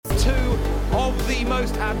the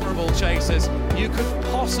most admirable chasers you could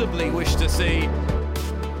possibly wish to see.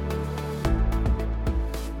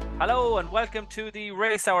 Hello and welcome to the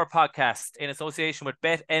Race Hour podcast in association with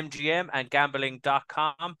BetMGM and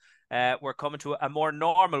Gambling.com. We're coming to a more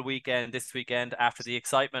normal weekend this weekend after the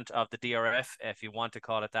excitement of the DRF, if you want to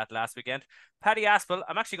call it that, last weekend. Paddy Aspell,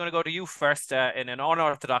 I'm actually going to go to you first in an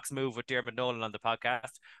unorthodox move with Diarmuid Nolan on the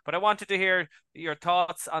podcast. But I wanted to hear your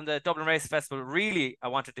thoughts on the Dublin Race Festival. Really, I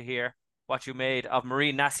wanted to hear what you made of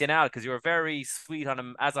Marine Nationale, because you were very sweet on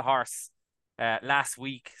him as a horse last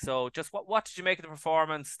week. So just what did you make of the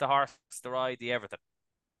performance, the horse, the ride, the everything?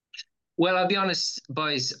 Well, I'll be honest,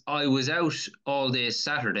 boys, I was out all day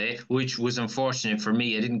Saturday, which was unfortunate for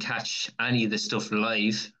me. I didn't catch any of the stuff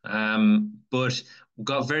live, but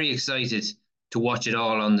got very excited to watch it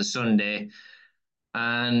all on the Sunday.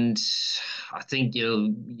 And I think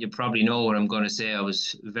you probably know what I'm going to say. I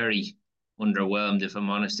was very underwhelmed, if I'm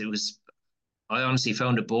honest. I honestly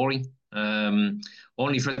found it boring.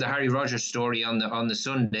 Only for the Harry Rogers story on the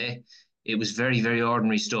Sunday, it was very, very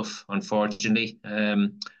ordinary stuff, unfortunately.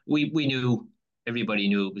 Everybody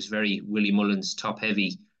knew it was very Willie Mullins top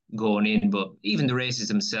heavy going in, but even the races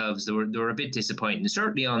themselves, they were a bit disappointing,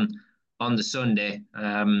 certainly on the Sunday.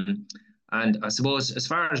 And I suppose as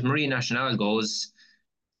far as Marine Nationale goes,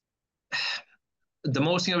 the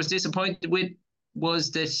most thing I was disappointed with was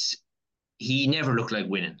that he never looked like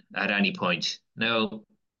winning at any point. Now,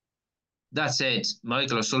 that said,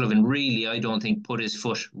 Michael O'Sullivan really, I don't think, put his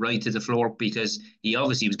foot right to the floor, because he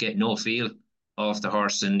obviously was getting no feel off the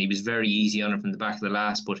horse and he was very easy on it from the back of the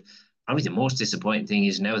last. But probably the most disappointing thing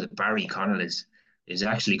is now that Barry Connell is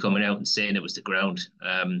actually coming out and saying it was the ground.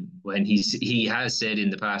 When he has said in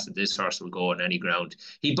the past that this horse will go on any ground.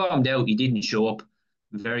 He bombed out. He didn't show up.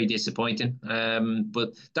 Very disappointing.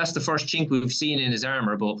 But that's the first chink we've seen in his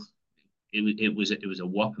armour. But it was a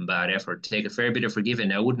whopping bad effort. Take a fair bit of forgiving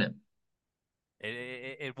now, wouldn't it?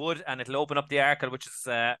 It would, and it'll open up the Arkle, which is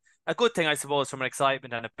a good thing, I suppose, from an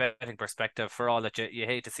excitement and a betting perspective, for all that you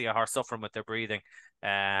hate to see a horse suffering with their breathing,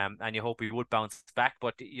 and you hope he would bounce back,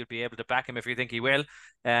 but you'll be able to back him if you think he will.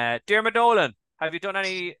 Diarmuid Nolan, have you done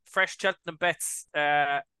any fresh Cheltenham bets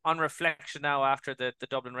on reflection now after the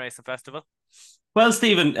Dublin Race and Festival? Well,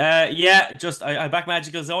 Stephen, I back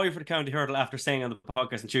Magical Zoe for the County Hurdle after saying on the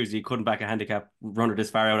podcast on Tuesday you couldn't back a handicap runner this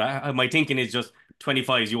far out. My thinking is just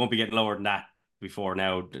 25s, you won't be getting lower than that before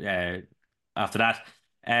now. After that,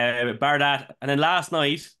 bar that, and then last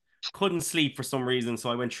night couldn't sleep for some reason, so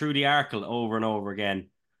I went through the Arkle over and over again.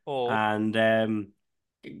 And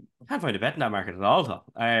can't find a bet in that market at all, though.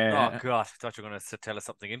 Oh God, I thought you were going to tell us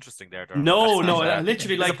something interesting there. No,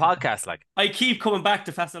 literally, like a podcast. Like, I keep coming back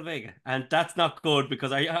to Fastel Vega, and that's not good,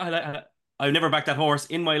 because I've never backed that horse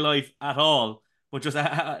in my life at all. But just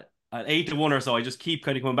at 8-1 or so, I just keep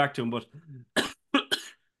kind of coming back to him. But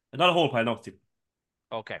not a whole pile, no, Steve.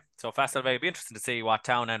 Okay, so Fastel Vega, it'd be interesting to see what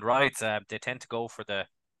Townend rides. They tend to go for the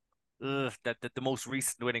most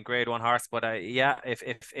recent winning Grade 1 horse, but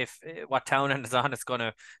if what Townend is on, it's going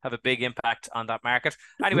to have a big impact on that market.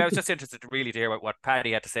 Anyway, I was just interested to hear what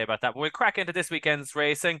Paddy had to say about that. But we'll crack into this weekend's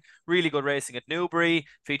racing. Really good racing at Newbury,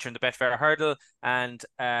 featuring the Betfair Hurdle, and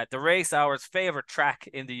the Race Hour's favourite track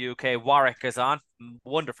in the UK, Warwick, is on.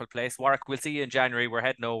 Wonderful place. Warwick, we'll see you in January. We're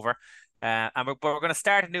heading over. And we're going to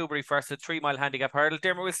start at Newbury first, the 3 mile handicap hurdle.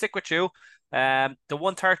 Diarmuid, we'll stick with you. The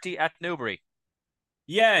 130 at Newbury.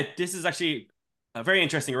 Yeah, this is actually a very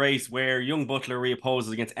interesting race where Young Butler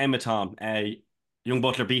reopposes against Emma Tom. Young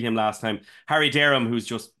Butler beat him last time. Harry Derham, who's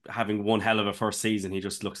just having one hell of a first season, he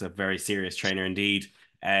just looks a very serious trainer indeed.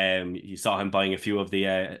 You saw him buying a few of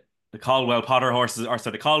the Caldwell Potter horses,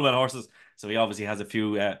 the Caldwell horses. So he obviously has a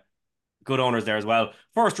few good owners there as well.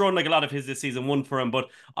 First run, like a lot of his this season, won for him, but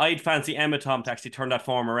I'd fancy Emma Tom to actually turn that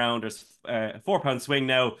form around. There's a £4 swing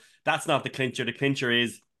now. That's not the clincher. The clincher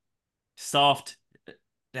is soft.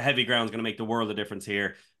 The heavy ground is going to make the world of difference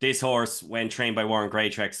here. This horse, when trained by Warren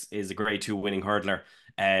Greytrex, is a Grade 2 winning hurdler.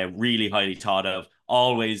 Really highly thought of.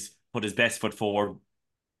 Always put his best foot forward.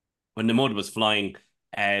 When the mud was flying,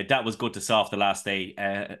 that was good to soft the last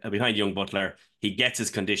day behind Young Butler. He gets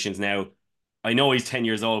his conditions now. I know he's 10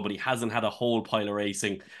 years old, but he hasn't had a whole pile of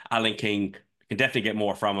racing. Alan King can definitely get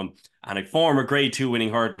more from him. And a former Grade 2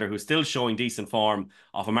 winning hurdler who's still showing decent form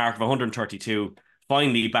off a mark of 132,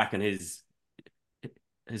 finally back in his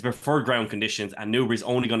preferred ground conditions, and Newbury's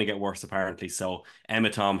only going to get worse apparently. So Emma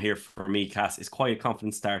Tom here for me, Cass, is quite a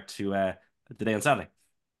confident start to the day on Saturday.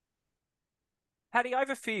 Paddy, I have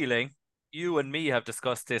a feeling you and me have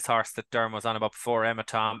discussed this horse that Derm was on about before, Emma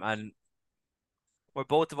Tom, and we're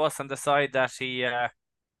both of us on the side that he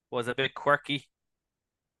was a bit quirky.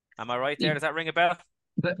 Am I right there? Does that ring a bell?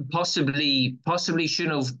 But possibly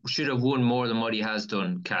should have won more than what he has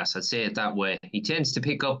done, Cass. I'd say it that way. He tends to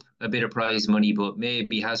pick up a bit of prize money, but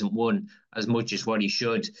maybe hasn't won as much as what he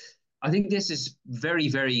should. I think this is very,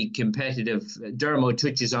 very competitive. Dermo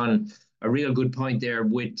touches on a real good point there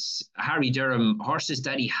with Harry Durham, horses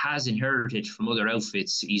that he has inherited from other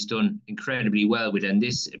outfits. He's done incredibly well with, and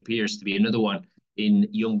this appears to be another one in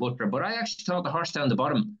Young Butler. But I actually thought the horse down the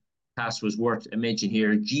bottom pass was worth a mention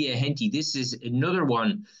here. Gia Henty, this is another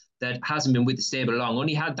one that hasn't been with the stable long.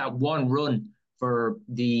 Only had that one run for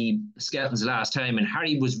the Skeltons last time, and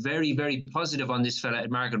Harry was very, very positive on this fella at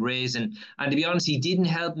Market Raise. And to be honest, he didn't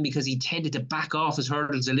help him because he tended to back off his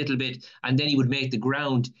hurdles a little bit, and then he would make the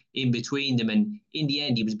ground in between them. And in the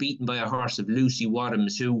end, he was beaten by a horse of Lucy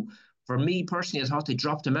Wadhams, who, for me personally, I thought they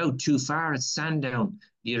dropped him out too far at Sandown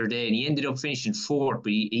the other day, and he ended up finishing fourth,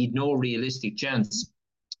 but he had no realistic chance.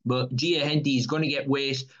 But Gia Henty is going to get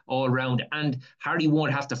weight all round, and Harry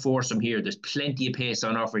won't have to force him here. There's plenty of pace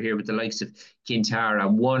on offer here with the likes of Kintara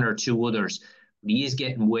and one or two others. But he is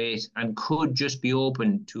getting weight and could just be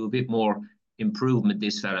open to a bit more improvement,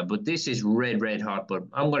 this fella. But this is red hot. But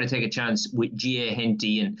I'm going to take a chance with Gia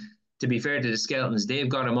Henty. And to be fair to the Skeltons, they've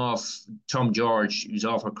got him off Tom George, who's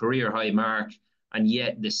off a career high mark, and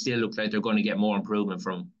yet they still look like they're going to get more improvement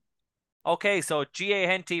from him. Okay, so G.A.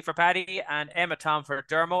 Henty for Paddy and Emma Tom for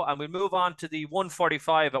Dermo. And we'll move on to the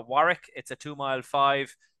 145 at Warwick. It's a 2 mile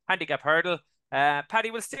 5 handicap hurdle.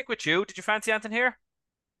 Paddy, we'll stick with you. Did you fancy anything here?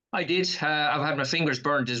 I did. I've had my fingers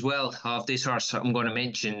burned as well of this horse I'm going to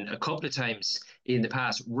mention a couple of times in the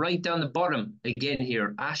past. Right down the bottom again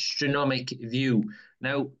here, Astronomic View.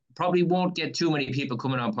 Now, probably won't get too many people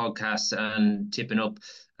coming on podcasts and tipping up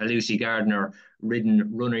a Lucy Gardner ridden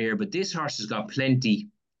runner here, but this horse has got plenty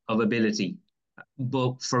of ability.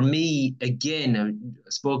 But for me, again, I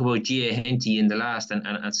spoke about Gia Henty in the last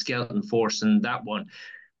and Skelton Force and that one.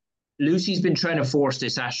 Lucy's been trying to force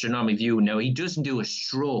this Astronomic View. Now, he doesn't do a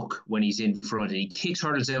stroke when he's in front. He kicks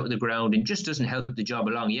hurdles out of the ground and just doesn't help the job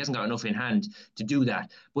along. He hasn't got enough in hand to do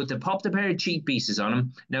that. But they popped a pair of cheek pieces on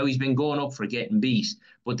him. Now he's been going up for getting beat.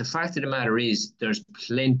 But the fact of the matter is, there's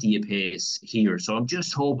plenty of pace here. So I'm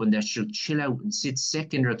just hoping that she'll chill out and sit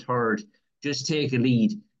second or third, just take a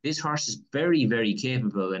lead. This horse is very, very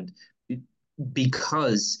capable. And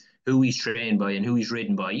because who he's trained by and who he's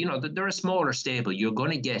ridden by. You know, they're a smaller stable. You're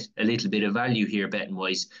going to get a little bit of value here betting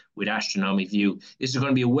wise with Astronomic View. This is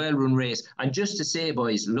going to be a well-run race. And just to say,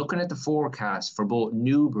 boys, looking at the forecast for both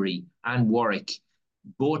Newbury and Warwick,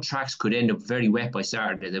 both tracks could end up very wet by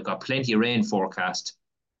Saturday. They've got plenty of rain forecast.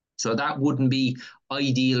 So that wouldn't be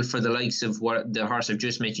ideal for the likes of what the horse I've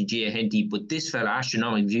just mentioned, Gia Henty, but this fella,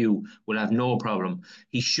 Astronomic View, will have no problem.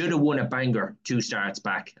 He should have won a banger 2 starts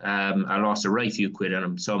back. I lost a right few quid on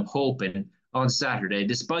him. So I'm hoping on Saturday,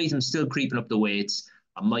 despite him still creeping up the weights,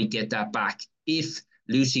 I might get that back if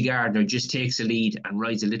Lucy Gardner just takes a lead and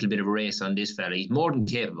rides a little bit of a race on this fella. He's more than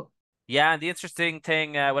capable. Yeah, and the interesting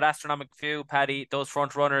thing with Astronomic View, Paddy, those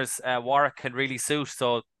front runners, Warwick can really suit.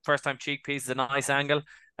 So first time cheek piece is a nice angle.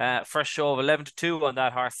 First show of 11-2 on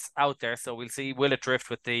that horse out there. So we'll see, will it drift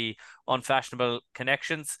with the unfashionable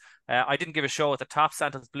connections? I didn't give a show at the top.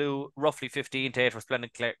 Santos Blue, roughly 15-8 for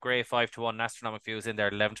Splendid Grey, 5-1. Astronomic View is in there,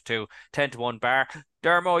 11-2, 10-1 bar.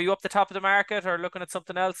 Dermo, are you up the top of the market or looking at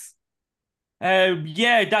something else?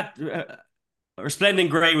 Yeah, that Resplendent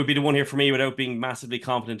Grey would be the one here for me without being massively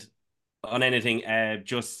confident on anything.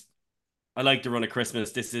 Just I like the run of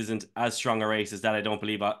Christmas. This isn't as strong a race as that, I don't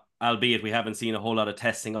believe, albeit we haven't seen a whole lot of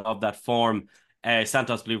testing of that form.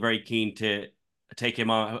 Santos Blue very keen to take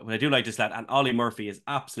him on. I do like this lad, and Ollie Murphy is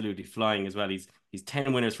absolutely flying as well. He's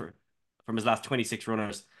 10 winners from his last 26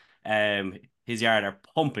 runners. His yard are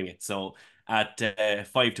pumping it. So at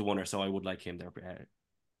 5-1 or so, I would like him there.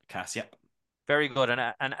 Cass, yeah. Very good, and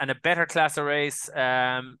a better class of race.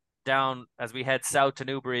 Down as we head south to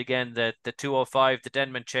Newbury again, the 205, the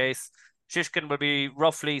Denman Chase. Shishkin will be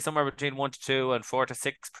roughly somewhere between 1-2 and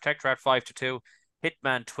 4-6. Protector at 5-2.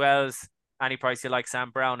 Hitman 12s. Any price you like,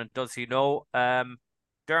 Sam Brown, and does he know?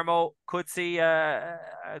 Dermo could see a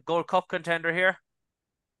Gold Cup contender here.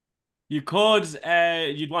 You could.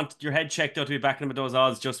 You'd want your head checked out to be backing him with those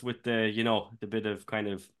odds, just with the bit of kind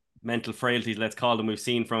of mental frailties, let's call them, we've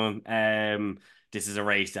seen from him. This is a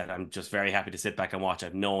race that I'm just very happy to sit back and watch. I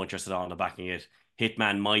have no interest at all in backing it.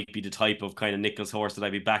 Hitman might be the type of kind of Nicholas horse that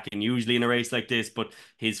I'd be backing usually in a race like this, but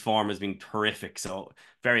his form has been terrific. So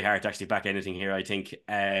very hard to actually back anything here, I think.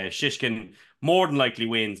 Shishkin more than likely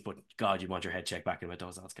wins, but God, you want your head checked back in with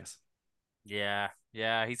those odds, guess. Yeah,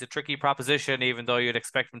 he's a tricky proposition, even though you'd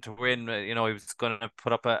expect him to win. He was going to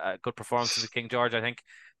put up a good performance with King George, I think.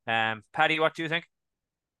 Paddy, what do you think?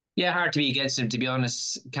 Yeah, hard to be against him, to be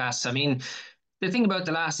honest, Cass. I mean, the thing about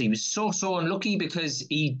the last, he was so unlucky because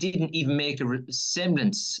he didn't even make a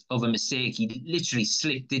semblance of a mistake. He literally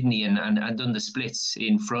slipped, didn't he, and done the splits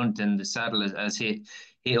in front and the saddle as hit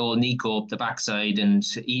old Nico up the backside, and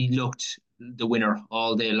he looked the winner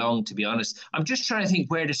all day long, to be honest. I'm just trying to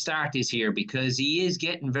think where the start is here because he is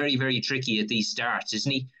getting very tricky at these starts,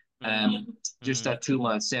 isn't he? Mm. Just Mm. that 2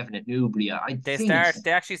 mile 7 at Newbury. I They think start.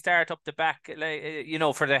 They actually start up the back. Like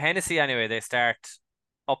for the Hennessy anyway, they start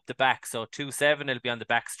up the back. So 2-7, it'll be on the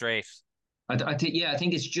back straight. I think yeah, I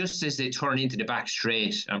think it's just as they turn into the back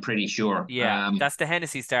straight. I'm pretty sure. Yeah, that's the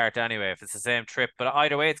Hennessy start anyway. If it's the same trip, but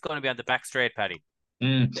either way, it's going to be on the back straight, Paddy.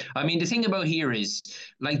 I mean, the thing about here is,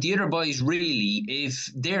 like the other boys, really,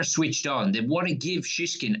 if they're switched on, they want to give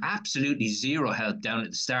Shishkin absolutely zero help down at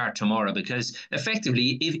the start tomorrow because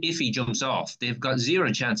effectively, if he jumps off, they've got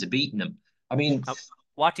zero chance of beating him. I mean,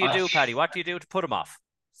 What do you uh, do, Paddy? What do you do to put him off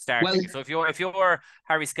well, starting? So if you're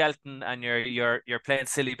Harry Skelton and you're playing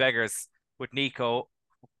silly beggars with Nico,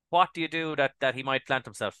 what do you do that he might plant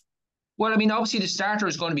himself? Well, I mean, obviously the starter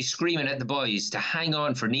is going to be screaming at the boys to hang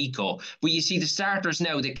on for Nico. But you see, the starters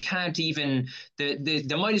now, they can't even, they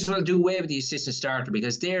might as well do away with the assistant starter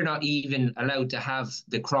because they're not even allowed to have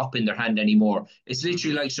the crop in their hand anymore. It's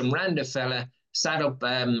literally Hmm. like some random fella sat up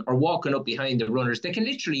or walking up behind the runners. They can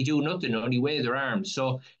literally do nothing, only wave their arms.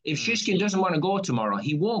 So if Mm. Shishkin doesn't want to go tomorrow,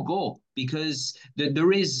 he won't go because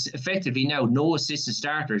there is effectively now no assistant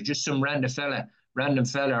starters, just some random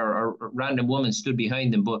fella or random woman stood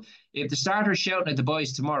behind them. But if the starter's shouting at the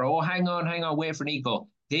boys tomorrow, oh, hang on, wait for Nico.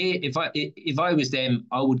 If I was them,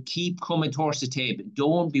 I would keep coming towards the tape.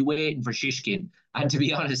 Don't be waiting for Shishkin. And to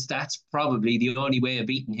be honest, that's probably the only way of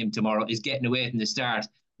beating him tomorrow is getting away from the start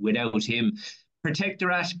without him.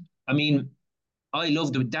 Protectorate, I mean, I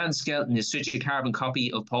love the Dan Skelton is such a carbon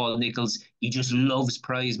copy of Paul Nicholls. He just loves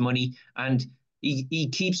prize money and he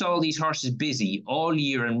keeps all these horses busy all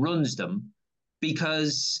year and runs them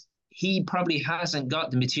because he probably hasn't got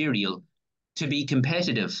the material to be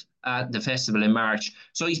competitive at the festival in March.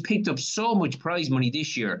 So he's picked up so much prize money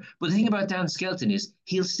this year. But the thing about Dan Skelton is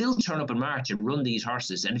he'll still turn up in March and run these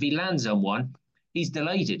horses. And if he lands on one, he's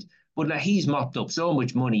delighted. But like, he's mopped up so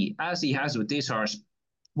much money as he has with this horse.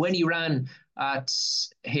 When he ran at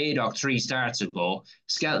Haydock 3 starts ago,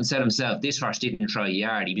 Skelton said himself, this horse didn't try a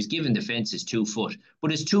yard. He was given the fences 2 foot.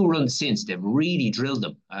 But his 2 runs since, they've really drilled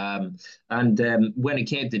him. And when it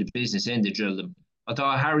came to the business end, they drilled him. I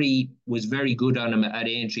thought Harry was very good on him at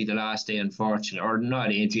Aintree the last day, unfortunately, or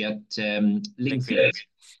not Aintree, at Lingfield.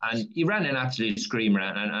 And he ran an absolute screamer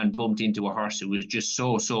and bumped into a horse who was just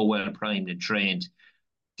so well primed and trained.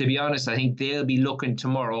 To be honest, I think they'll be looking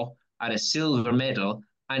tomorrow at a silver medal.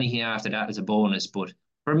 Anything after that is a bonus. But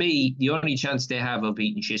for me, the only chance they have of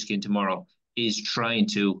beating Shishkin tomorrow is trying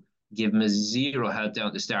to give him a zero help down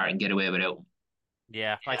at the start and get away without him.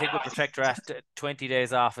 Yeah, I think with Protectorate, 20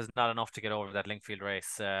 days off is not enough to get over that Linkfield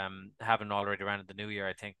race. Having already ran in the new year,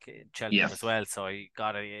 I think, in Cheltenham Yeah. as well. So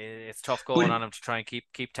it's tough going But on him to try and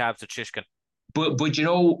keep tabs with Shishkin. But you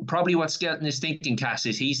know, probably what Skelton is thinking, Cass,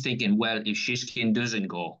 is he's thinking, well, if Shishkin doesn't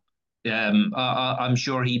go, I'm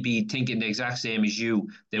sure he'd be thinking the exact same as you.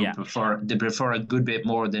 Yeah. They prefer a good bit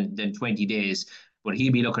more than 20 days. But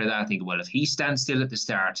he'd be looking at that and thinking, well, if he stands still at the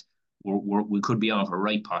start, we could be on for a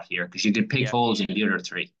right pot here because you could pick Yeah. holes in the other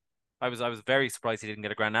three. I was very surprised he didn't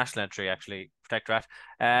get a Grand National entry, actually, Protectorate.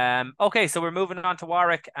 Okay, so we're moving on to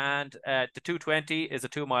Warwick, and the 220 is a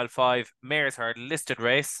 2 mile 5 mare's hurdle listed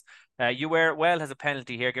race. You wear well has a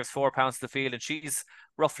penalty here, gives £4 to the field, and she's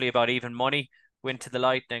roughly about even money. Win to the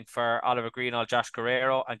Lightning for Oliver Greenall, Josh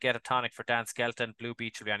Guerrero, and Get a Tonic for Dan Skelton. Blue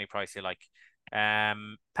Beach will be any price you like.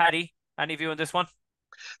 Paddy, any view on this one?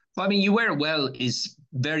 Well, I mean, You Wear It Well is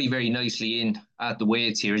very nicely in at the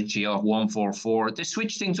weights here, isn't she, off 144. They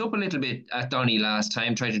switched things up a little bit at Donny last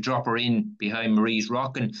time, tried to drop her in behind Marie's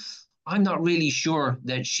Rock, and I'm not really sure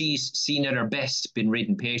that she's seen at her best, been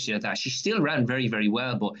ridden patient at that. She still ran very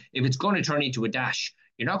well, but if it's going to turn into a dash,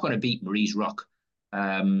 you're not going to beat Marie's Rock.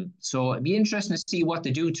 So it'd be interesting to see what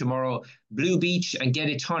they do tomorrow. Blue Beach and Get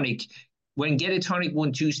a Tonic. When Get a Tonic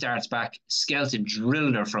won 2 starts back, Skelton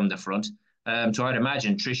drilled her from the front. So I'd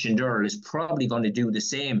imagine Trishan Durrell is probably going to do the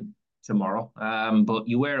same tomorrow. But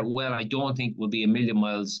You Wear It Well, I don't think will be a million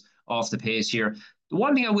miles off the pace here. The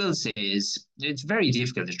one thing I will say is it's very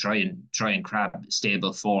difficult to try and crab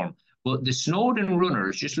stable form. But the Snowden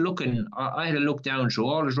runners, just looking, I had a look down through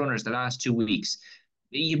all his runners the last 2 weeks.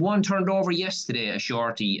 He had one turned over yesterday, a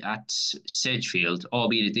shorty at Sedgefield,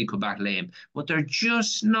 albeit it did come back lame. But they're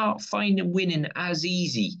just not finding winning as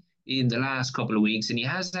easy in the last couple of weeks, and he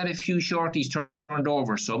has had a few shorties turned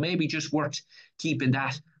over, so maybe just worth keeping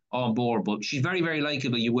that on board. But she's very, very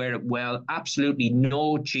likeable. You wear it well. Absolutely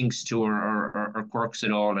no chinks to her or quirks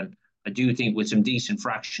at all. And I do think with some decent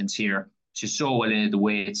fractions here, she's so well into the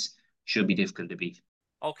weights, should be difficult to beat.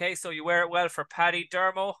 Okay, so you wear it well for Paddy.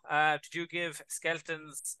 Dermo, did you give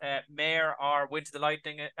Skelton's Mare or Win to the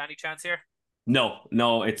Lightning any chance here?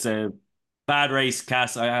 No, it's a bad race,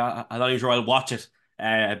 Cass. I'm not even sure I'll watch it,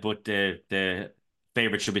 but the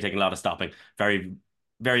favourite should be taking a lot of stopping. Very,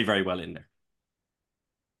 very, very well in there.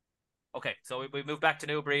 Okay, so we move back to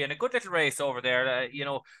Newbury and a good little race over there.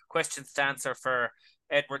 Questions to answer for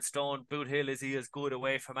Edward Stone. Boot Hill, is he as good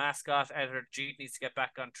away from Ascot? Edward Jeet needs to get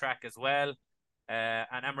back on track as well.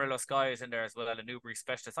 And Amarillo Sky is in there as well, a Newbury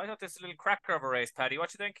specialist. I thought this was a little cracker of a race, Paddy. What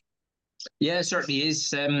do you think? Yeah, it certainly is.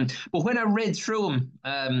 But when I read through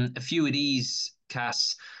them, a few of these,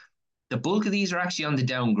 Cass, the bulk of these are actually on the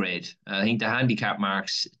downgrade. I think the handicap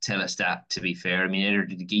marks tell us that, to be fair. I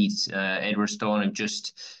mean, Edward Stone have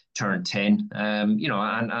just turned 10, and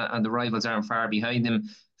the rivals aren't far behind them.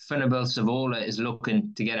 Finnabel Savola is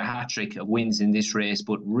looking to get a hat-trick of wins in this race,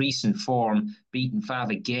 but recent form, beaten Fav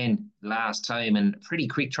again last time, and pretty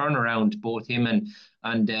quick turnaround, both him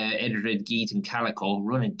and Edred Geet and Calico,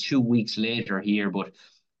 running 2 weeks later here. But,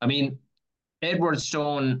 I mean, Edward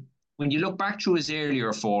Stone, when you look back through his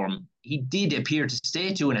earlier form, he did appear to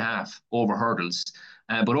stay 2.5 over hurdles,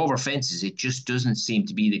 but over fences, it just doesn't seem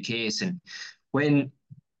to be the case. And when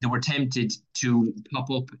they were tempted to pop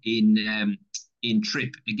up in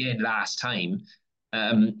trip again last time,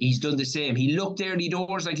 he's done the same. He looked early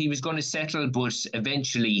doors like he was going to settle, but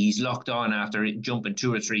eventually he's locked on after jumping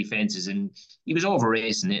 2 or 3 fences, and he was over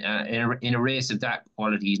racing it. In a race of that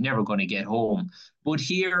quality, he's never going to get home. But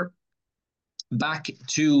here, back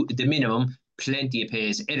to the minimum, plenty of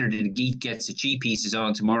pace. Edward the Geek gets the cheap pieces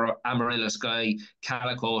on tomorrow. Amarillo Sky,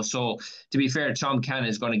 Calico. So to be fair, Tom Cannon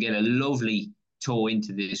is going to get a lovely toe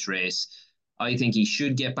into this race. I think he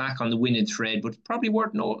should get back on the winning thread, but probably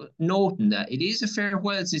worth noting that it is a fair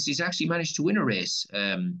while since he's actually managed to win a race,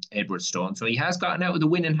 Edward Stone. So he has gotten out of the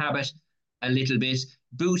winning habit a little bit.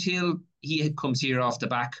 Boot Hill, he comes here off the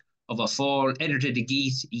back of a fall. Editor de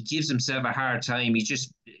Geet, he gives himself a hard time.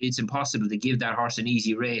 It's impossible to give that horse an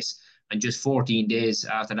easy race. And just 14 days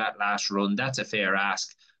after that last run, that's a fair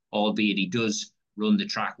ask, albeit he does run the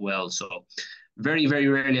track well. So very, very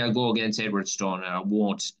rarely I'll go against Edward Stone, and I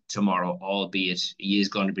won't tomorrow, albeit he is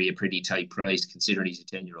going to be a pretty tight price considering he's a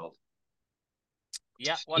 10-year-old.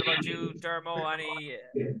 Yeah, what about you, Dermo? Any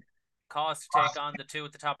cause to take on the two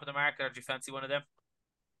at the top of the market, or do you fancy one of them?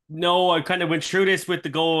 No, I kind of went through this with the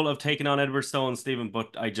goal of taking on Edward Stone, Stephen, but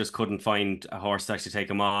I just couldn't find a horse to actually take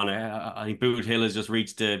him on. I think Boot Hill has just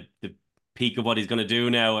reached the peak of what he's going to do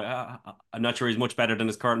now. I'm not sure he's much better than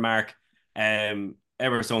his current mark.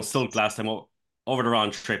 Edward Stone sulked last time over the wrong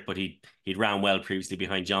trip, but he'd ran well previously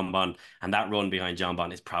behind John Bon, and that run behind John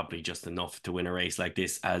Bon is probably just enough to win a race like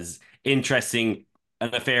this. As interesting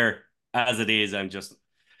an affair as it is, I just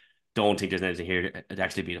don't think there's anything here to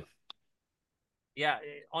actually beat him. Yeah,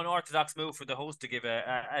 unorthodox move for the host to give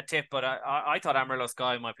a tip, but I thought Amarillo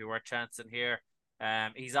Sky might be worth chancing here.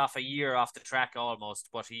 He's off a year off the track almost,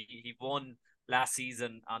 but he won last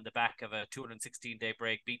season on the back of a 216-day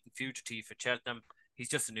break, beating Fugitive at Cheltenham. He's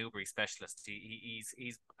just a Newbury specialist.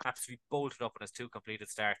 He's absolutely bolted up on his 2 completed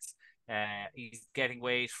starts. He's getting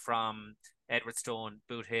weight from Edward Stone,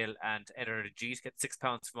 Boot Hill, and Edward Jeet. Gets 6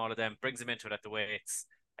 pounds from all of them, brings him into it at the weights.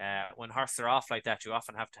 When horses are off like that, you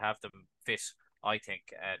often have to have them fit, I think,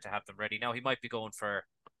 to have them ready. Now, he might be going for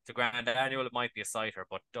the Grand Annual. It might be a sighter,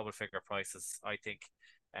 but double-figure prices, I think.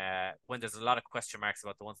 When there's a lot of question marks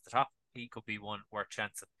about the ones at the top, he could be one worth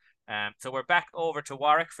chancing. So we're back over to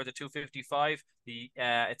Warwick for the 255.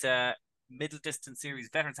 It's a middle distance series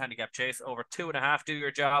veterans handicap chase over 2.5. Do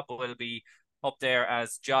Your Job will be up there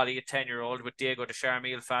as Jolly, a 10-year-old, with Diego de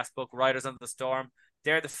Charmille, Fast Book, Riders on the Storm.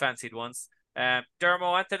 They're the fancied ones.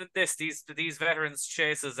 Dermo, Anthony, these veterans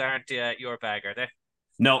chases aren't your bag, are they?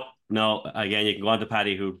 No. Again, you can go on to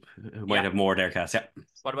Paddy, who might have more there, Cass. Yeah.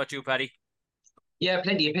 What about you, Paddy? Yeah,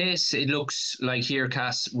 plenty of pace. It looks like here,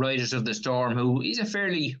 Cass, Riders of the Storm, who is a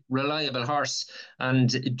fairly reliable horse,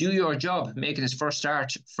 and Do Your Job, making his first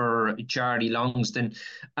start for Charlie Longston.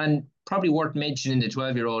 And probably worth mentioning the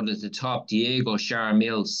 12-year-old at the top, Diego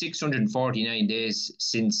Charmille, 649 days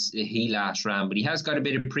since he last ran, but he has got a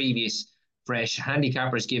bit of previous fresh.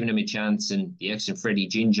 Handicappers giving him a chance, and the excellent Freddie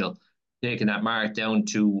Gingell taking that mark down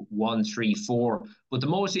to 134. But the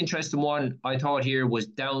most interesting one I thought here was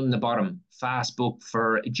down the bottom, Fast Book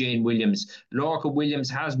for Jane Williams. Lorca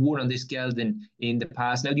Williams has won on this gelding in the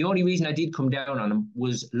past. Now, the only reason I did come down on him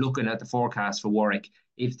was looking at the forecast for Warwick.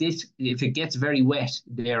 if it gets very wet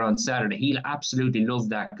there on Saturday, he'll absolutely love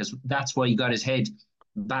that, because that's why he got his head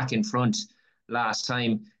back in front last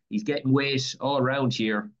time. He's getting weight all around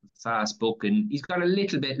here, fast book, and he's got a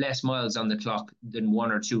little bit less miles on the clock than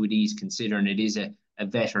one or two of these, considering it is a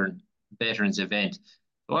veterans event.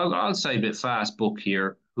 So I'll side with fast book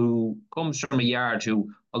here, who comes from a yard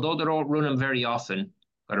who, although they don't run him very often,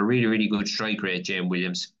 got a really, really good strike rate, James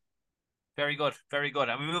Williams. Very good, very good.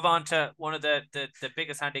 And we move on to one of the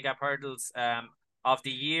biggest handicap hurdles of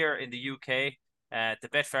the year in the UK. The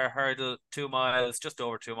Betfair Hurdle, 2 miles, just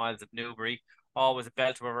over 2 miles at Newbury. Always a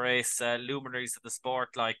belt of a race. Luminaries of the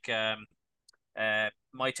sport like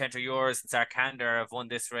My Tent or Yours and Sarkander have won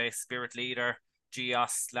this race. Spirit Leader,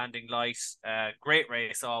 Geos, Landing Light. Great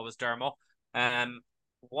race, always, Dermo.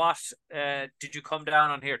 What did you come down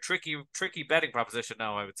on here? Tricky betting proposition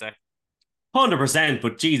now, I would say. 100%,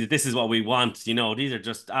 but Jesus, this is what we want. You know, these are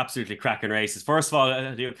just absolutely cracking races. First of all,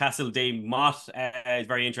 the Castle de Mott is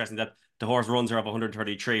very interesting that the horse runs her off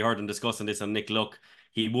 133. I heard him discussing this on Nick Luck.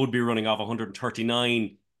 He would be running off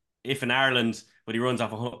 139 if in Ireland, but he runs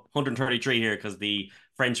off 133 here because the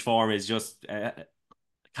French form is just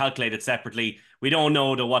calculated separately. We don't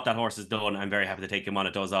know though what that horse has done. I'm very happy to take him on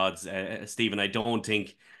at those odds. Stephen, I don't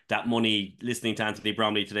think that money, listening to Anthony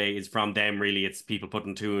Bromley today, is from them really. It's people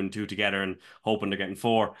putting 2 and 2 together and hoping they're getting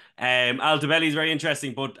 4. Altobelli is very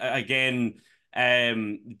interesting, but again,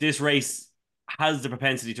 this race has the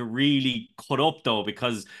propensity to really cut up though,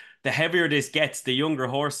 because the heavier this gets, the younger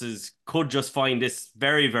horses could just find this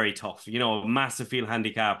very, very tough. You know, massive field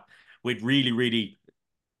handicap with really, really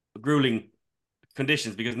grueling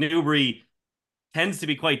conditions, because Newbury tends to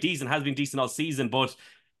be quite decent, has been decent all season, but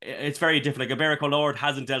it's very different. Like Iberico Lord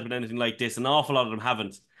hasn't dealt with anything like this. An awful lot of them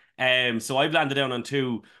haven't. So I've landed down on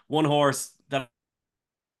 2. One horse that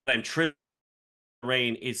I'm thrilled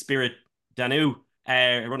rain is Spirit Danu,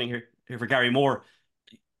 running here for Gary Moore.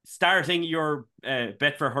 Starting your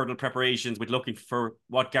Betfair Hurdle preparations with looking for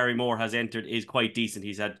what Gary Moore has entered is quite decent.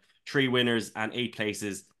 He's had 3 winners and 8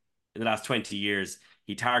 places in the last 20 years.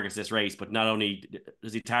 He targets this race, but not only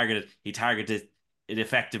does he target it, he targets it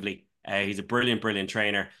effectively. He's a brilliant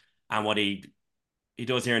trainer. And what he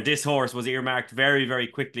does here, and this horse was earmarked very, very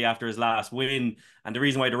quickly after his last win. And the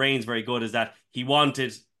reason why the rain's very good is that he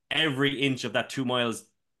wanted every inch of that 2 miles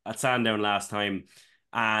at Sandown last time.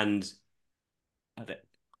 And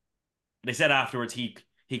they said afterwards he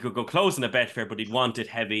could go close in a Betfair, but he'd want it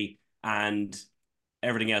heavy and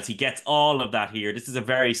everything else. He gets all of that here. This is a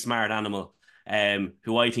very smart animal,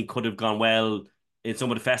 who I think could have gone well in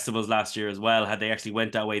some of the festivals last year as well, had they actually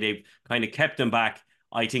went that way. They've kind of kept him back.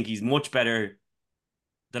 I think he's much better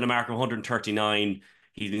than a mark of 139.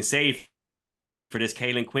 He's been safe for this.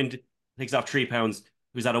 Caelan Quint takes off £3,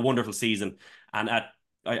 who's had a wonderful season. And at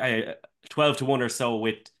 12 to 1 or so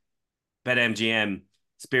with BetMGM,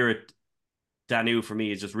 Spirit Danu for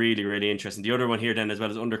me is just really, really interesting. The other one here then as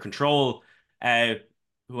well is Under Control, who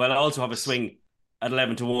will also have a swing at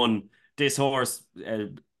 11 to 1. This horse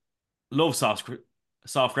loves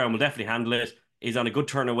soft ground, will definitely handle it. Is on a good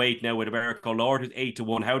turn of weight now with Iberico Lord, who's 8 to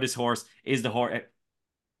 1. How this horse is the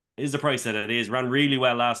price that it is. Ran really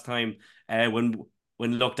well last time when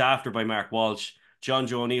looked after by Mark Walsh. John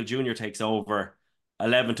Joe O'Neill Jr. takes over.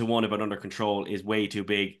 11 to 1 about Under Control is way too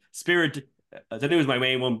big. Spirit, the news is my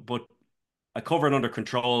main one, but I cover it Under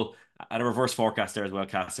Control and a reverse forecast there as well,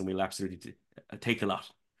 Cass, and we'll absolutely take a lot.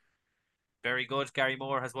 Very good. Gary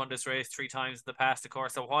Moore has won this race 3 times in the past. Of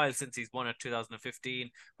course, a while since he's won it. 2015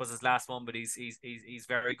 was his last one, but he's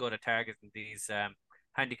very good at targeting these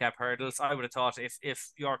handicap hurdles. I would have thought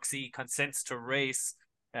if York C consents to race,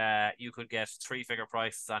 you could get 3-figure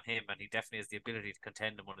prices on him, and he definitely has the ability to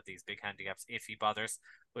contend in one of these big handicaps if he bothers.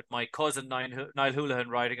 With my cousin Niall Houlihan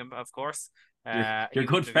riding him, of course. Your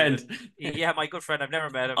good friend. Yeah, my good friend. I've never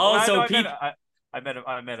met him. Also, I met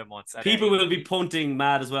him once. People will be punting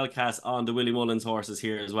mad as well, Cass, on the Willie Mullins horses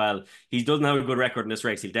here as well. He doesn't have a good record in this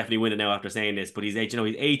race. He'll definitely win it now after saying this, but he's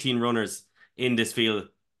 18 runners in this field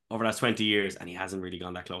over the last 20 years, and he hasn't really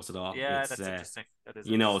gone that close at all. Yeah, that's interesting. That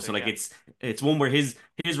is so like it's one where his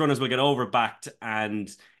runners will get overbacked,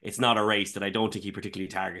 and it's not a race that I don't think he particularly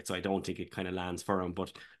targets, so I don't think it kind of lands for him.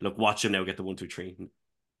 But look, watch him now get the 1, 2, 3.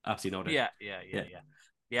 Absolutely no doubt.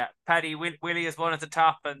 Yeah. Paddy, Willie is one at the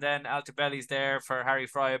top, and then Altobelli's there for Harry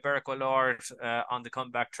Fry, Iberico Lord on the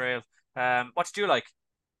comeback trail. What did you like?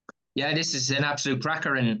 Yeah, this is an absolute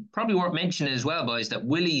cracker, and probably worth mentioning as well, boys, that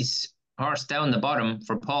Willie's horse down the bottom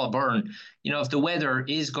for Paul Byrne, you know, if the weather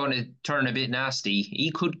is going to turn a bit nasty, he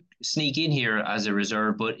could sneak in here as a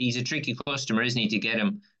reserve, but he's a tricky customer, isn't he, to get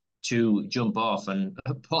him to jump off. And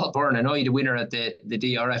Paul Byrne, I know he's the winner at the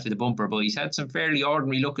DRF of the bumper, but he's had some fairly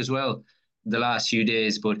ordinary luck as well the last few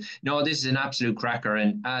days. But no, this is an absolute cracker,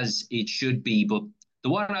 and as it should be. But the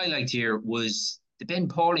one I liked here was the Ben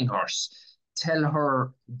Pauling horse. Tell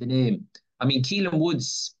her the name. I mean, Keelan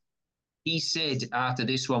Woods, he said after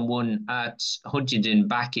this one won at Huntingdon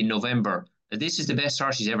back in November that this is the best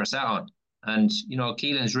horse he's ever sat on. And, you know,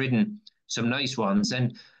 Keelan's ridden some nice ones.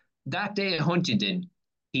 And that day at Huntingdon,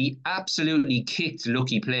 he absolutely kicked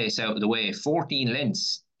Lucky Place out of the way. 14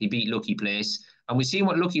 lengths, he beat Lucky Place. And we've seen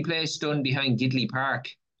what Lucky Place done behind Gidley Park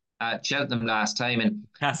at Cheltenham last time. And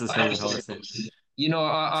That's his favourite horse. You know,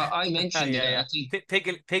 I mentioned yeah.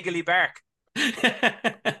 Piggly Bark.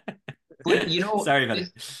 But you know, sorry about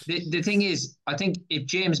the thing is, I think if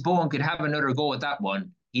James Bowen could have another go at that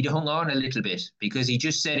one, he'd hung on a little bit because he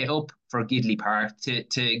just set it up for Gidley Park to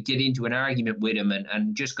get into an argument with him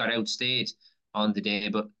and just got outstayed on the day.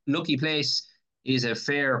 But Lucky Place is a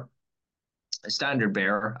fair standard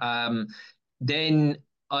bearer. Then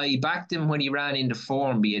I backed him when he ran into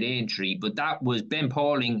Formby at Aintree, but that was Ben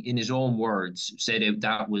Pauling, in his own words, said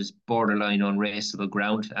that was borderline unraceable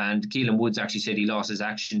ground. And Keelan Woods actually said he lost his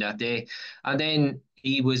action that day. And then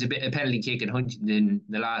he was a penalty kick at Huntingdon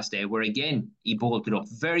the last day, where again he bolted up.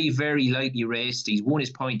 Very, very lightly raced. He's won his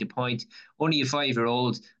point to point. Only a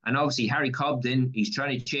 5-year-old. And obviously Harry Cobden, he's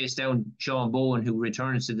trying to chase down Sean Bowen, who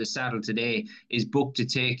returns to the saddle today, is booked to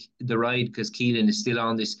take the ride because Keelan is still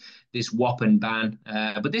on this whopping ban.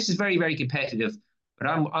 But this is very, very competitive. But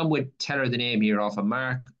I'm with Teller the name here off a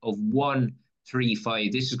mark of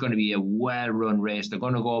 1-3-5. This is going to be a well-run race. They're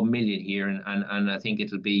going to go a million here, and I think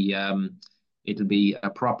it'll be a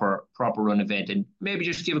proper run event. And maybe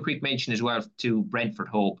just give a quick mention as well to Brentford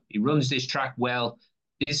Hope. He runs this track well.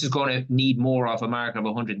 This is going to need more off a mark of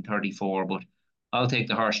 134, but I'll take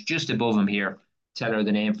the horse just above him here. Teller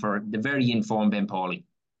the name for the very informed Ben Pauling.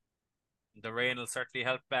 The rain will certainly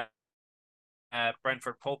help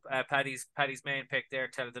Brentford Pope, Paddy's main pick there,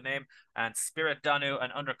 tell the name, and Spirit Danu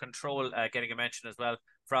and Under Control getting a mention as well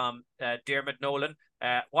from Diarmuid Nolan.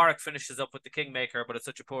 Warwick finishes up with the Kingmaker, but it's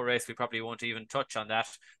such a poor race we probably won't even touch on that.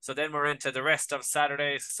 So then we're into the rest of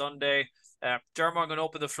Saturday, Sunday. Dermot, I'm going to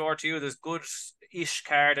open the floor to you. There's good-ish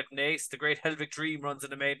card at Naas. The Great Helvic Dream runs in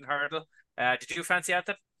the maiden hurdle. Did you fancy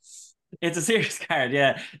that? It's a serious card,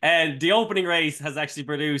 yeah. And the opening race has actually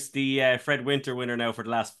produced the Fred Winter winner now for the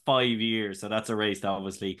last 5 years. So that's a race to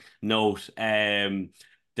obviously note.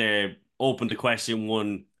 They opened the question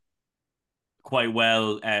one quite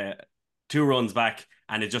well, 2 runs back,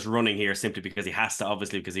 and it's just running here simply because he has to,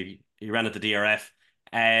 obviously, because he ran at the DRF.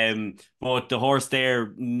 But the horse there,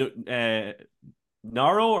 Noro,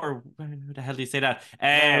 or how the hell do you say that?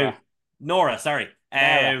 Nora, sorry.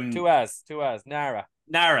 Nara. Two as Nara.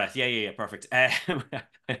 Nara, yeah, perfect. I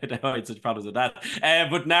had such problems with that.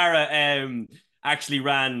 But Nara actually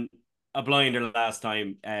ran a blinder last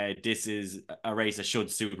time. This is a race that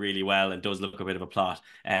should suit really well and does look a bit of a plot.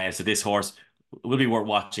 So this horse will be worth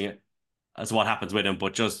watching it as what happens with him.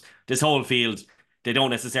 But just this whole field, they don't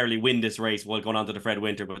necessarily win this race while going on to the Fred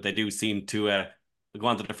Winter, but they do seem to go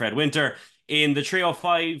on to the Fred Winter. In the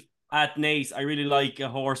 305 at Naas, I really like a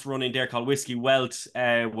horse running there called Whiskey Welt.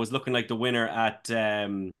 Was looking like the winner at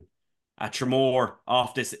Tremor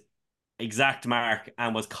off this exact mark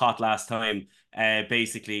and was caught last time.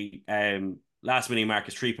 Basically, last winning mark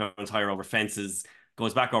is 3 pounds higher over fences,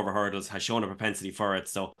 goes back over hurdles, has shown a propensity for it.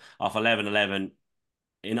 So off 11-11,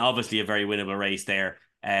 in obviously a very winnable race there.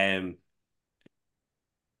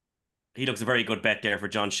 He looks a very good bet there for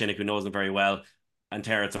John Shinnick, who knows him very well. And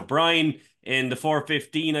Terrence O'Brien in the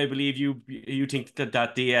 415, I believe you think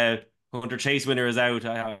that the Hunter Chase winner is out.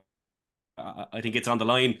 I think it's on the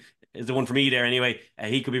line. Is the one for me there anyway.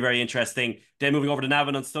 He could be very interesting. Then moving over to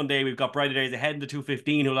Navan on Sunday, we've got Brighter Days ahead in the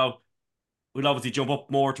 215, who'll obviously jump up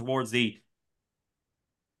more towards the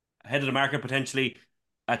head of the market potentially.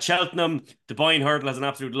 At Cheltenham, the Boyne Hurdle has an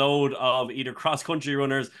absolute load of either cross-country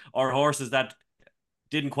runners or horses that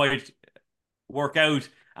didn't quite work out.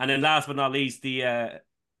 And then last but not least, the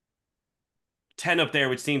 10 up there,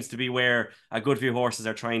 which seems to be where a good few horses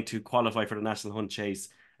are trying to qualify for the National Hunt Chase,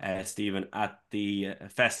 Stephen, at the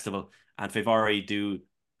festival. And Favori do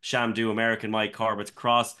Shamdu American Mike Corbett's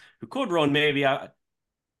Cross, who could run maybe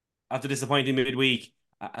after disappointing midweek.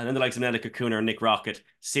 And then the likes of Nella Kakuna and Nick Rocket.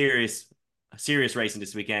 Serious racing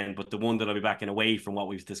this weekend, but the one that I'll be backing away from what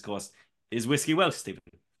we've discussed is Whiskey Welsh, Stephen.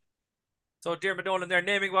 So Diarmuid Nolan there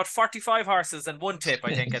naming about 45 horses and one tip,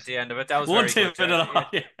 I think, at the end of it. That was one very tip good.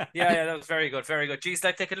 Yeah, that was very good, very good. Geez,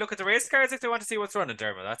 like they could look at the race cards if they want to see what's running,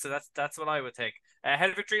 Diarmuid. That's what I would think.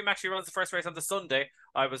 Helvic Dream actually runs the first race on the Sunday.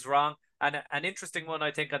 I was wrong. And an interesting one, I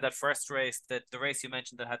think, on that first race, the race you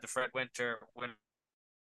mentioned that had the Fred Winter win.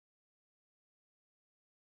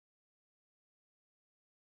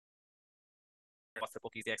 What's the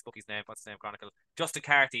bookies, the ex-bookie's name? What's his name? Chronicle. Justin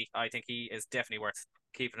Carty, I think he is definitely worth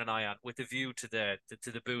keeping an eye on with the view to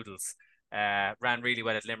the Boodles. Ran really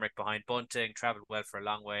well at Limerick behind Bunting, travelled well for a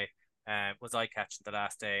long way. Was eye-catching the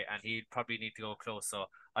last day, and he'd probably need to go close. So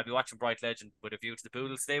I'll be watching Bright Legend with a view to the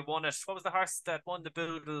Boodles. They won it. What was the horse that won the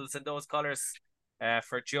Boodles in those colours?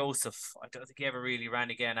 For Joseph. I don't think he ever really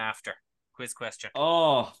ran again after. Quiz question.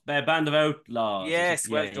 Oh, Band of Outlaws. Yes,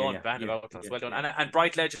 well done, Band of Outlaws. Well done. And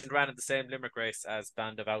Bright Legend ran in the same Limerick race as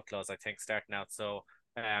Band of Outlaws, I think, starting out. So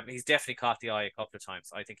he's definitely caught the eye a couple of times.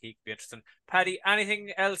 I think he could be interesting. Paddy,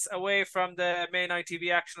 anything else away from the main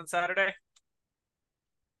ITV action on Saturday?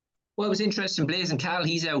 Well, it was interesting. Blazing Cal,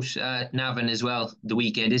 he's out Navan as well the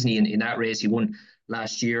weekend, isn't he? In that race, he won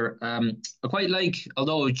last year. I quite like,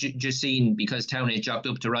 although just seen because Town had jocked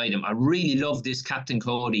up to ride him, I really love this Captain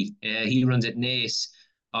Cody. He runs at Naas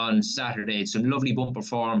on Saturday. Some lovely bumper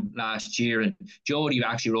form last year, and Jody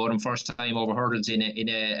actually rode him first time over hurdles in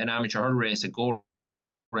an amateur hurdle race at Gore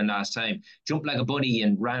last time. Jumped like a bunny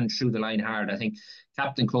and ran through the line hard. I think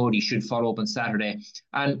Captain Cody should follow up on Saturday.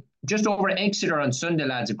 And just over at Exeter on Sunday,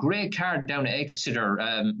 lads, a great card down at Exeter.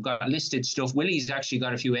 Got listed stuff. Willie's actually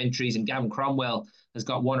got a few entries, and Gavin Cromwell has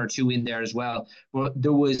got one or two in there as well. But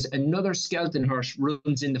there was another Skelton horse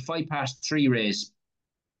runs in the 5-past-3 race,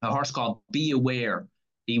 a horse called Be Aware.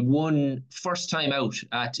 He won first time out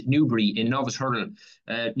at Newbury in novice hurdle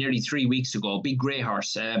nearly 3 weeks ago. Big grey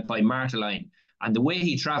horse by Marteline. And the way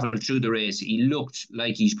he travelled through the race, he looked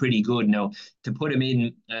like he's pretty good. Now, to put him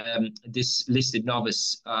in this listed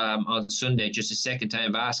novice on Sunday, just a second time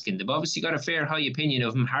of asking, they've obviously got a fair high opinion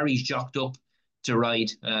of him. Harry's jocked up to ride.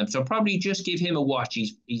 So probably just give him a watch.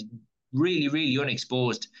 He's really, really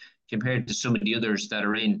unexposed compared to some of the others that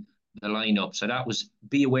are in the lineup. So that was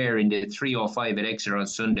Be Aware in the 3:05 at Exeter on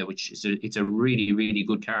Sunday, which is it's a really, really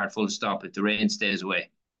good card, full stop, if the rain stays away.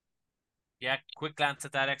 Yeah, quick glance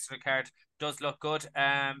at that Exeter card. Does look good.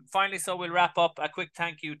 Finally, so we'll wrap up. A quick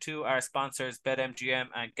thank you to our sponsors, BetMGM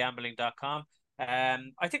and Gambling.com.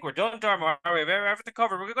 I think we're done, Diarmuid. We have everything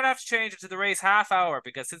covered. We're going to have to change it to the race half hour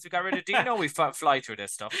because since we got rid of Dino, we fly through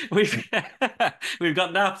this stuff. We've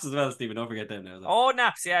got naps as well, Stephen. Don't forget them now. Oh,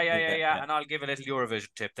 naps. Yeah. And I'll give a little Eurovision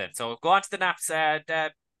tip then. So go on to the naps.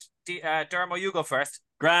 Diarmuid, you go first.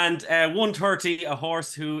 Grand. 130, a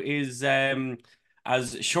horse who is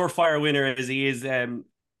as surefire winner as he is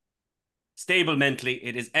stable mentally.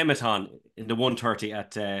 It is Ematon in the 130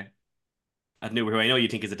 at Newbury, who I know you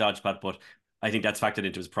think is a dodge spot, but I think that's factored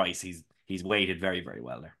into his price. He's weighted very, very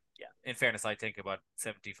well there. Yeah, in fairness, I think about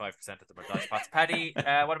 75% of them are dodge spots. Paddy,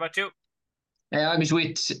 what about you? I was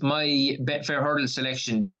with my Betfair hurdle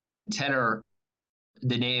selection. Teller,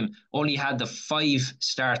 the name, only had the 5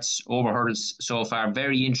 starts over hurdles so far.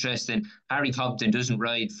 Very interesting. Harry Compton doesn't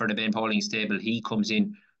ride for the Ben Pauling stable. He comes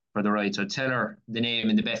in for the ride. So Teller, the name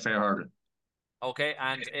in the Betfair hurdle. Okay,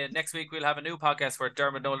 and next week we'll have a new podcast where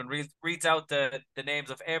Diarmuid Nolan reads out the names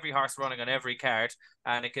of every horse running on every card,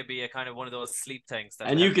 and it could be a kind of one of those sleep things.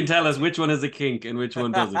 And you can tell us which one is a kink and which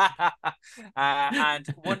one doesn't. And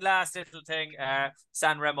one last little thing,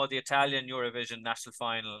 San Remo, the Italian Eurovision national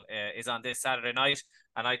final, is on this Saturday night,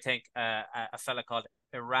 and I think a fella called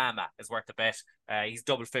Irama is worth the bet. He's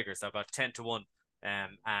double figures, so about 10-1.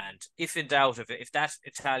 And if in doubt, if that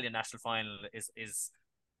Italian national final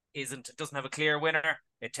doesn't have a clear winner,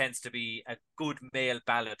 it tends to be a good male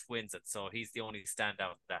ballot wins it. So he's the only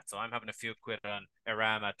standout of that. So I'm having a few quid on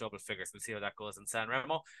Irama at double figures. We'll see how that goes in San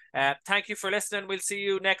Remo. Thank you for listening. We'll see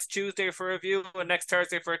you next Tuesday for a review and next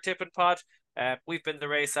Thursday for a tipping pod. We've been the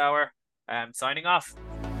Race Hour. Signing off.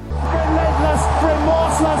 Relentless,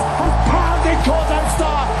 remorseless, and pounding Cordan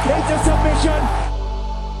Star into submission.